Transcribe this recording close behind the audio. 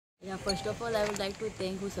Yeah, first of all, I would like to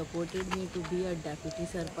thank who supported me to be a deputy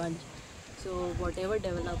Sarpanch. So whatever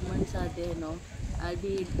developments are there now, I'll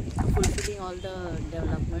be fulfilling all the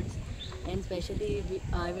developments, and especially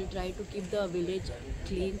I will try to keep the village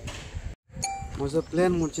clean. म्हजो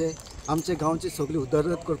plan म्हणजे आमच्या गांवची सगळी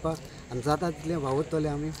उदरगत करपाक आनी जाता तितलें वावुरतले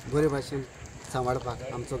आमी बरे भाशेन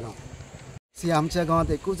सांबाळपाक आमचो गांव. सी आमच्या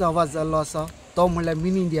गांवांत एकूच आवाज जाल्लो आसा तो म्हणल्यार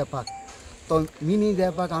मिनी इंडिया पार्क. तो मिनी इंडिया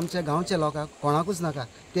पार्क आमच्या गांवच्या लोकांक कोणाकूच नाका.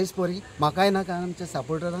 तेच परी म्हाकाय नाका आमच्या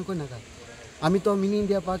सपोर्टरांकूय नाका. आमी तो मिनी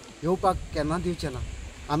इंडिया पार्क येवपाक केन्ना दिवचे ना.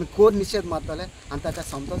 आमी कोर निशेध मारतले आनी ताका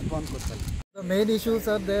समतोच बंद करतले. The main issues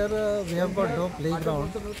are there. We have got no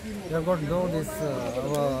playground. We have got no this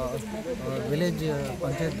village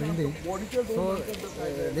Panchayat building. So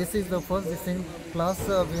this is the first thing. Plus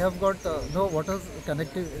we have got no water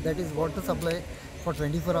connected. That is water supply for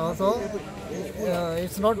 24 hours. So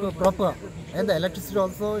it's not proper. And the electricity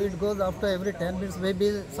also, it goes after every 10 minutes.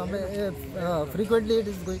 Maybe frequently it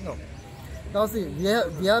is going off. Now see,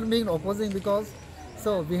 we are being opposing because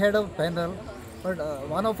we had a panel. But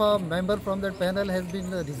one of our member from that panel has been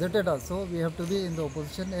deserted us, so we have to be in the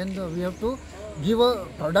opposition, and we have to give a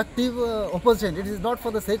productive opposition. It is not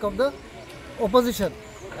for the sake of the opposition,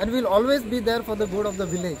 and we'll always be there for the good of the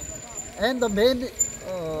village. And the main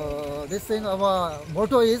our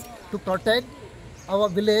motto is to protect our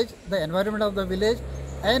village, the environment of the village,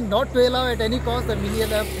 and not to allow at any cost the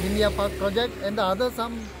mini park project and the other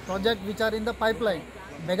some projects which are in the pipeline,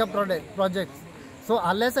 mega projects. So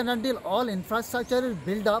unless and until all infrastructure is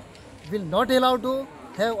built up, we will not allow to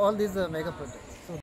have all these mega projects.